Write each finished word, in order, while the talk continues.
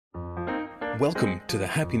Welcome to the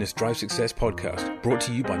Happiness Drive Success podcast, brought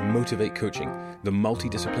to you by Motivate Coaching, the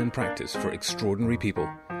multidiscipline practice for extraordinary people.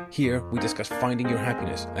 Here, we discuss finding your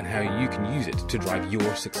happiness and how you can use it to drive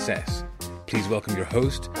your success. Please welcome your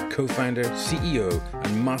host, co-founder, CEO,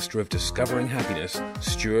 and master of discovering happiness,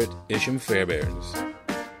 Stuart Isham-Fairbairns.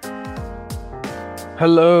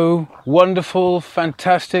 Hello, wonderful,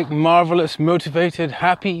 fantastic, marvelous, motivated,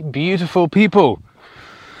 happy, beautiful people.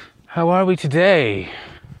 How are we today?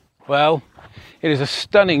 Well, it is a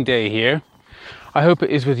stunning day here. I hope it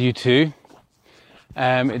is with you too.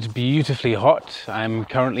 It's beautifully hot. I'm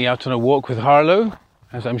currently out on a walk with Harlow,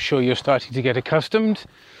 as I'm sure you're starting to get accustomed.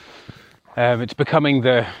 It's becoming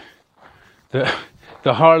the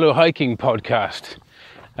Harlow hiking podcast,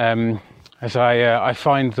 as I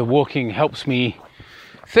find the walking helps me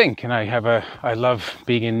think, and I love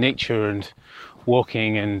being in nature and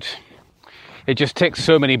walking, and it just ticks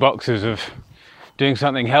so many boxes of doing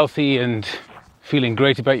something healthy and feeling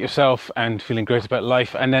great about yourself and feeling great about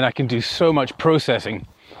life. And then I can do so much processing,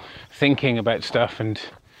 thinking about stuff, and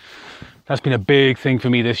that's been a big thing for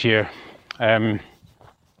me this year.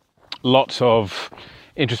 Lots of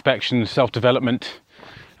introspection, self-development,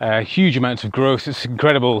 huge amounts of growth. It's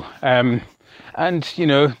incredible. And you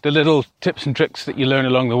know, the little tips and tricks that you learn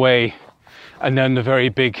along the way, and then the very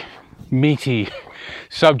big meaty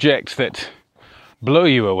subjects that blow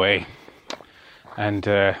you away, and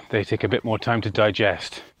they take a bit more time to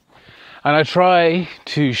digest. And I try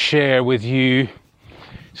to share with you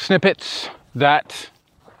snippets that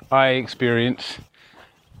I experience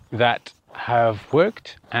that have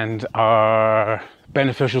worked and are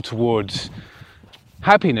beneficial towards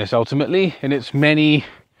happiness ultimately in its many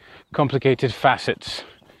complicated facets.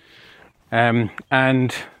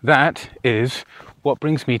 And that is what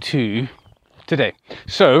brings me to today.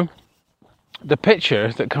 So the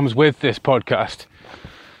picture that comes with this podcast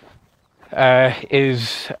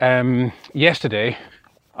is yesterday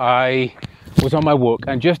I was on my walk,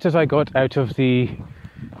 and just as I got out of the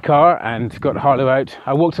car and got Harlow out,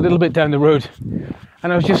 I walked a little bit down the road,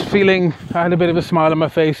 and I was just feeling, I had a bit of a smile on my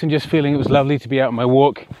face and just feeling it was lovely to be out on my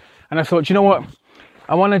walk. And I thought, you know what,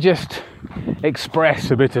 I want to just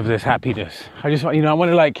express a bit of this happiness. I just want, I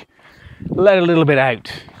want to like let a little bit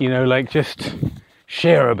out, like just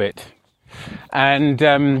share a bit. And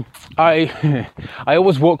I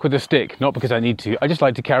always walk with a stick, not because I need to. I just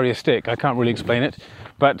like to carry a stick. I can't really explain it,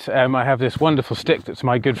 but I have this wonderful stick that's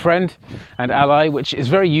my good friend and ally, which is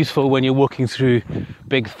very useful when you're walking through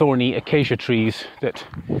big thorny acacia trees that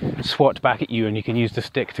swat back at you, and you can use the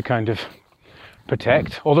stick to kind of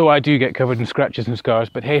protect. Although I do get covered in scratches and scars,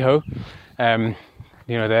 but hey ho,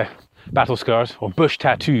 they're battle scars, or bush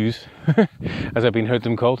tattoos, as I've been heard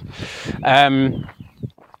them called.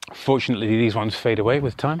 Fortunately, these ones fade away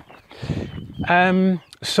with time.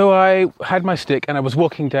 So I had my stick and I was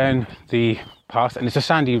walking down the path, and it's a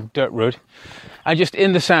sandy dirt road. And just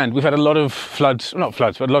in the sand, we've had a lot of floods, not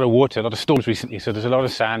floods, but a lot of water, a lot of storms recently. So there's a lot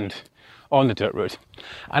of sand on the dirt road.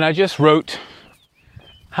 And I just wrote,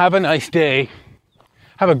 have a nice day.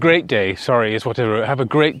 Have a great day, is what I wrote. Have a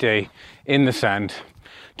great day in the sand.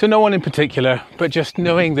 To no one in particular, but just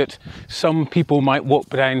knowing that some people might walk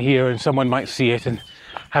down here and someone might see it and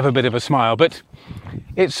have a bit of a smile. But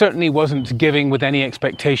it certainly wasn't giving with any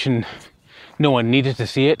expectation. No one needed to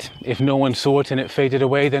see it. If no one saw it and it faded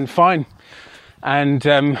away, then fine. And,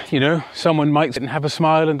 someone might sit and have a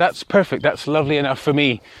smile, and that's perfect. That's lovely enough for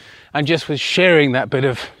me. And just with sharing that bit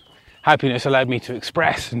of happiness allowed me to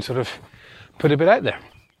express and sort of put a bit out there.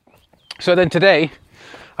 So then today,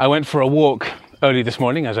 I went for a walk early this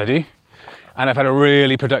morning, as I do. And I've had a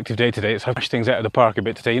really productive day today. It's pushed things out of the park a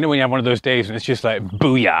bit today. When you have one of those days and it's just like,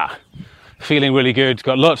 booyah, feeling really good,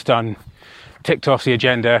 got lots done, ticked off the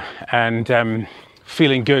agenda, and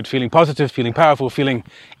feeling good, feeling positive, feeling powerful, feeling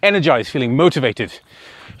energized, feeling motivated,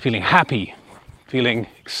 feeling happy, feeling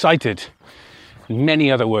excited, and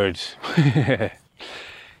many other words.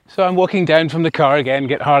 So I'm walking down from the car again,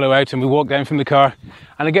 get Harlow out, and we walk down from the car,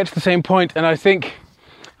 and I get to the same point, and I think,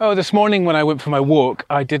 this morning when I went for my walk,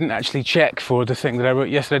 I didn't actually check for the thing that I wrote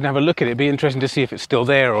yesterday. I didn't have a look at it. It'd be interesting to see if it's still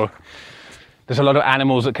there, or there's a lot of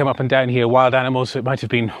animals that come up and down here, wild animals, so it might have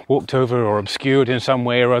been walked over or obscured in some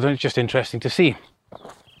way or other. It's just interesting to see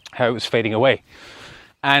how it was fading away.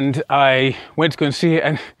 And I went to go and see it,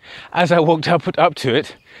 and as I walked up to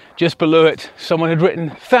it, just below it, someone had written,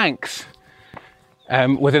 thanks,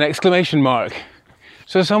 with an exclamation mark.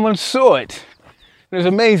 So someone saw it. It was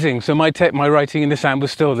amazing. So my writing in the sand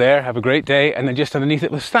was still there. Have a great day. And then just underneath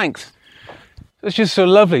it was thanks. It's just so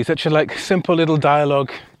lovely. Such a simple little dialogue,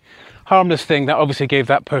 harmless thing that obviously gave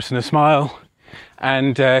that person a smile.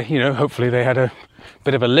 And, hopefully they had a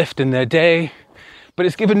bit of a lift in their day, but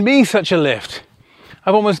it's given me such a lift.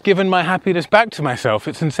 I've almost given my happiness back to myself.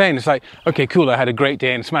 It's insane. It's like, okay, cool, I had a great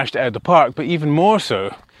day and smashed it out of the park, but even more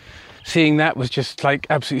so, seeing that was just like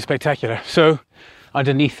absolutely spectacular. So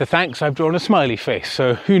underneath the thanks, I've drawn a smiley face.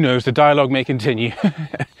 So who knows, the dialogue may continue.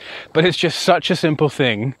 But it's just such a simple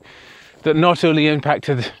thing that not only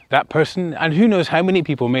impacted that person, and who knows how many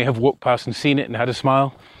people may have walked past and seen it and had a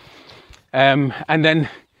smile. And then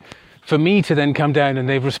for me to then come down and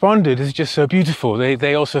they've responded is just so beautiful.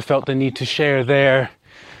 They also felt the need to share their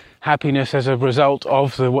happiness as a result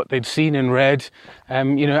of what they'd seen and read,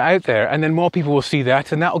 out there. And then more people will see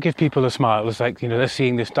that, and that will give people a smile. It's like, they're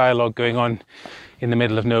seeing this dialogue going on in the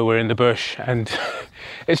middle of nowhere in the bush, and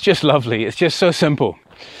it's just lovely. It's just so simple.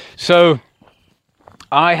 So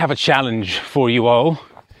I have a challenge for you all,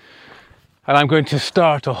 and I'm going to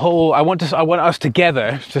start I want us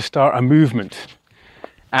together to start a movement.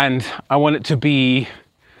 And I want it to be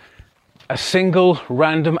a single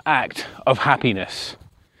random act of happiness.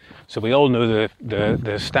 So we all know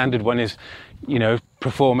the standard one is,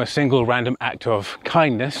 perform a single random act of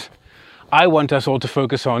kindness. I want us all to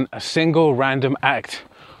focus on a single random act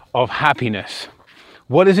of happiness.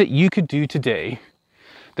 What is it you could do today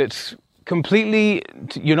that's completely,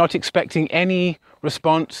 you're not expecting any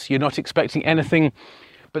response, you're not expecting anything,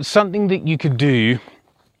 but something that you could do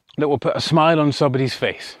that will put a smile on somebody's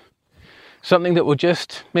face, something that will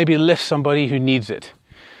just maybe lift somebody who needs it.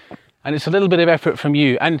 And it's a little bit of effort from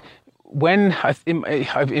you. And when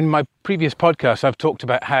in my previous podcast, I've talked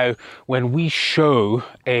about how when we show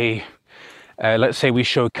let's say we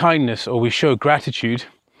show kindness or we show gratitude,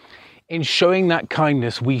 in showing that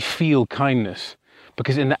kindness, we feel kindness.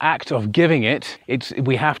 Because in the act of giving it,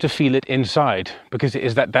 we have to feel it inside, because it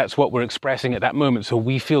is that's what we're expressing at that moment. So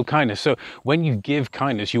we feel kindness. So when you give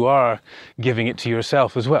kindness, you are giving it to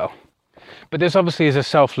yourself as well. But this obviously is a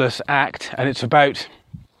selfless act, and it's about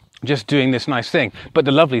just doing this nice thing. But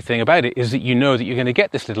the lovely thing about it is that you know that you're going to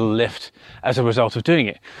get this little lift as a result of doing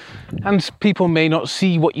it. And people may not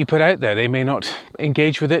see what you put out there. They may not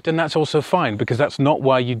engage with it, and that's also fine, because that's not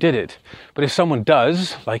why you did it. But if someone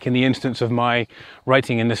does, like in the instance of my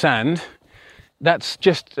writing in the sand, that's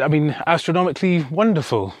just, astronomically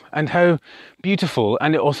wonderful, and how beautiful.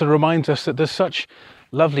 And it also reminds us that there's such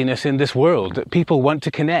loveliness in this world, that people want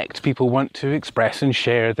to connect, people want to express and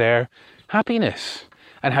share their happiness.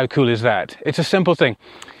 And how cool is that? It's a simple thing.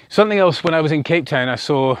 Something else, when I was in Cape Town,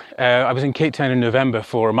 I was in Cape Town in November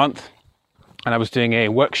for a month, and I was doing a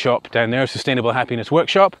workshop down there, a sustainable happiness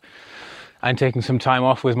workshop, and taking some time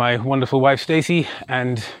off with my wonderful wife Stacey,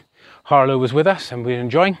 and Harlow was with us, and we were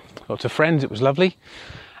enjoying, lots of friends, it was lovely.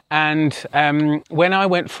 And when I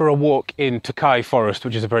went for a walk in Tokai Forest,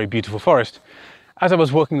 which is a very beautiful forest, as I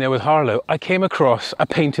was walking there with Harlow, I came across a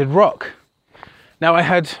painted rock. Now, I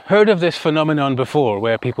had heard of this phenomenon before,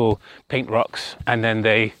 where people paint rocks and then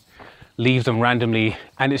they leave them randomly,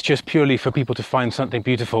 and it's just purely for people to find something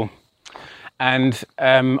beautiful. And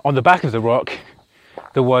on the back of the rock,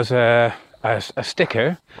 there was a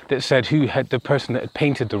sticker that said the person that had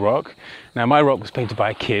painted the rock. Now, my rock was painted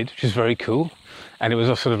by a kid, which is very cool, and it was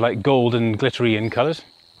sort of like gold and glittery in colours.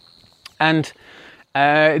 And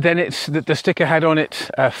then the sticker had on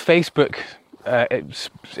it Facebook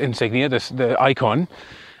insignia, the icon,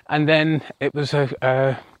 and then it was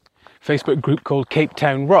a Facebook group called Cape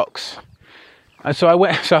Town Rocks. And so I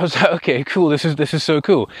was like, okay, cool, this is so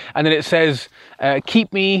cool. And then it says,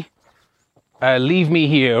 keep me, leave me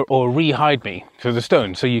here, or re-hide me, for the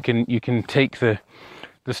stone. So you can take the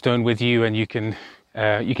stone with you, and you can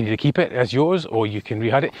either keep it as yours or you can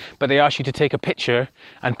re-hide it. But they ask you to take a picture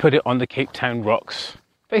and put it on the Cape Town Rocks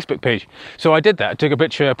Facebook page. So I did that. I took a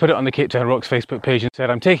picture, put it on the Cape Town Rocks Facebook page, and said,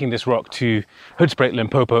 I'm taking this rock to Hoedspruit,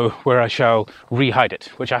 Limpopo, where I shall re-hide it,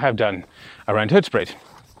 which I have done around Hoedspruit.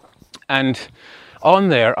 And on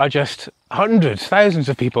there are just hundreds, thousands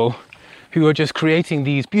of people who are just creating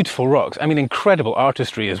these beautiful rocks. Incredible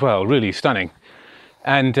artistry as well, really stunning.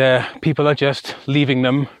 And people are just leaving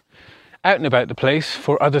them out and about the place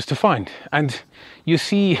for others to find. And you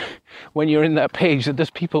see when you're in that page that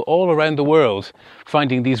there's people all around the world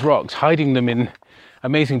finding these rocks, hiding them in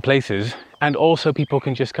amazing places, and also people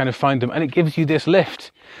can just kind of find them, and it gives you this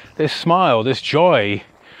lift, this smile, this joy,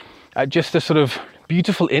 just the sort of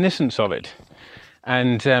beautiful innocence of it.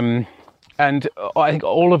 And I think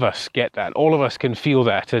all of us get that, all of us can feel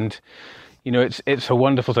that, and it's a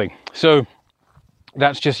wonderful thing. So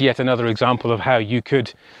that's just yet another example of how you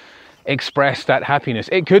could express that happiness.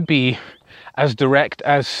 It could be as direct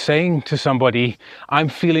as saying to somebody, I'm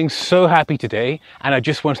feeling so happy today, and I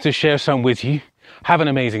just wanted to share some with you. Have an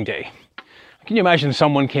amazing day. Can you imagine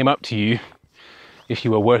someone came up to you, if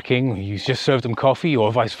you were working, you just served them coffee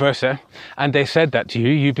or vice versa, and they said that to you,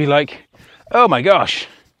 you'd be like, oh my gosh,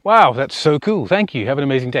 wow, that's so cool. Thank you. Have an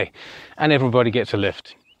amazing day. And everybody gets a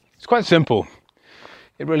lift. It's quite simple.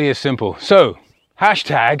 It really is simple. So,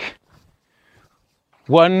 hashtag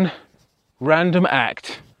one random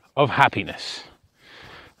act of happiness.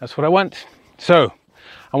 That's what I want. So,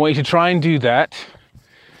 I want you to try and do that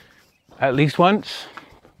at least once.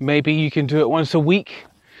 Maybe you can do it once a week.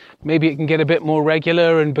 Maybe it can get a bit more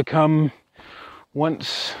regular and become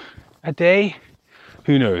once a day.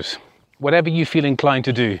 Who knows? Whatever you feel inclined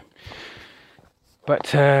to do.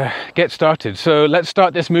 But get started. So let's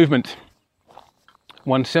start this movement.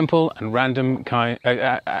 One simple and random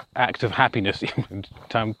act of happiness.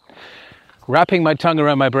 I'm wrapping my tongue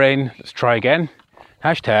around my brain. Let's try again.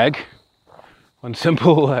 Hashtag one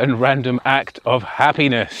simple and random act of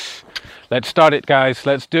happiness. Let's start it, guys.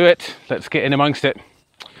 Let's do it. Let's get in amongst it.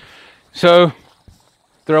 So,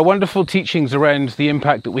 there are wonderful teachings around the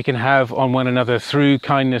impact that we can have on one another through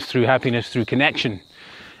kindness, through happiness, through connection.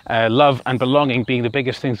 Love and belonging being the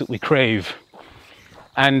biggest things that we crave.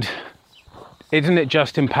 And isn't it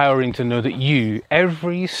just empowering to know that you,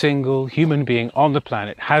 every single human being on the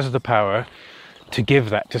planet, has the power to give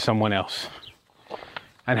that to someone else?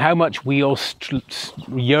 And how much we all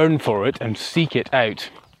yearn for it and seek it out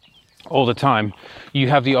all the time, you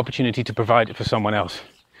have the opportunity to provide it for someone else.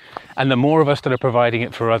 And the more of us that are providing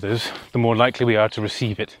it for others, the more likely we are to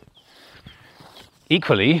receive it.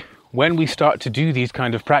 Equally, when we start to do these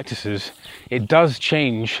kind of practices, it does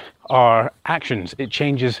change our actions. It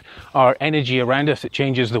changes our energy around us. It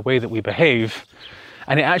changes the way that we behave.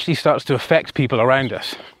 And it actually starts to affect people around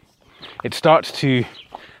us. It starts to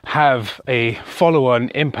have a follow-on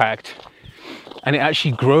impact, and it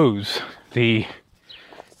actually grows the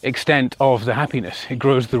extent of the happiness. It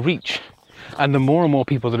grows the reach. And the more and more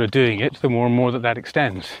people that are doing it, the more and more that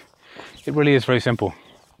extends. It really is very simple.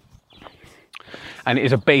 And it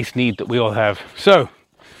is a base need that we all have. So,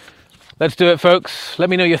 let's do it, folks. Let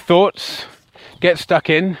me know your thoughts. Get stuck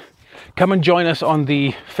in. Come and join us on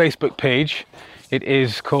the Facebook page. It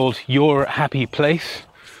is called Your Happy Place.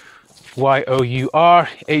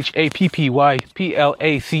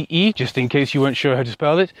 YOURHAPPYPLACE, just in case you weren't sure how to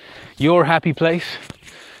spell it. Your Happy Place.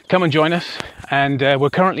 Come and join us. And we're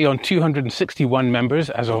currently on 261 members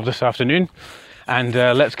as of this afternoon. And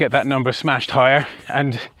let's get that number smashed higher.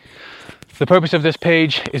 And the purpose of this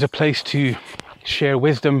page is a place to share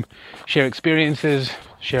wisdom, share experiences,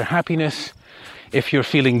 share happiness. If you're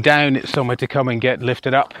feeling down, it's somewhere to come and get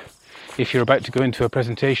lifted up. If you're about to go into a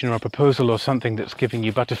presentation or a proposal or something that's giving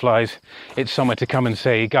you butterflies, it's somewhere to come and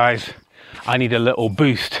say, guys, I need a little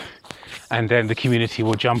boost. And then the community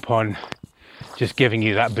will jump on just giving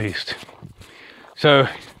you that boost. So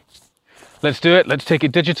let's do it. Let's take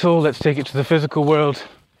it digital. Let's take it to the physical world.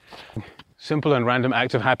 Simple and random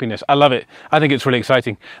act of happiness. I love it. I think it's really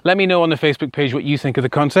exciting. Let me know on the Facebook page what you think of the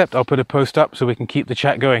concept. I'll put a post up so we can keep the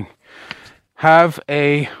chat going. Have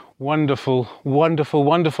a wonderful, wonderful,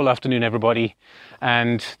 wonderful afternoon, everybody.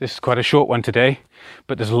 And this is quite a short one today,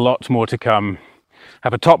 but there's lots more to come.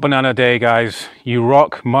 Have a top banana day, guys. You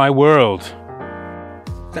rock my world.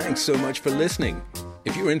 Thanks so much for listening.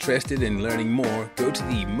 If you're interested in learning more, go to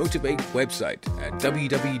the Motivate website at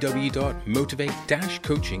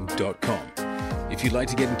www.motivate-coaching.com. If you'd like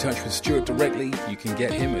to get in touch with Stuart directly, you can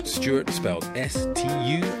get him at Stuart, spelled Stuart,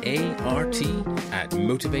 at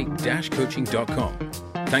motivate-coaching.com.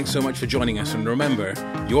 Thanks so much for joining us, and remember,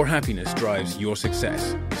 your happiness drives your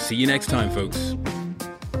success. See you next time, folks.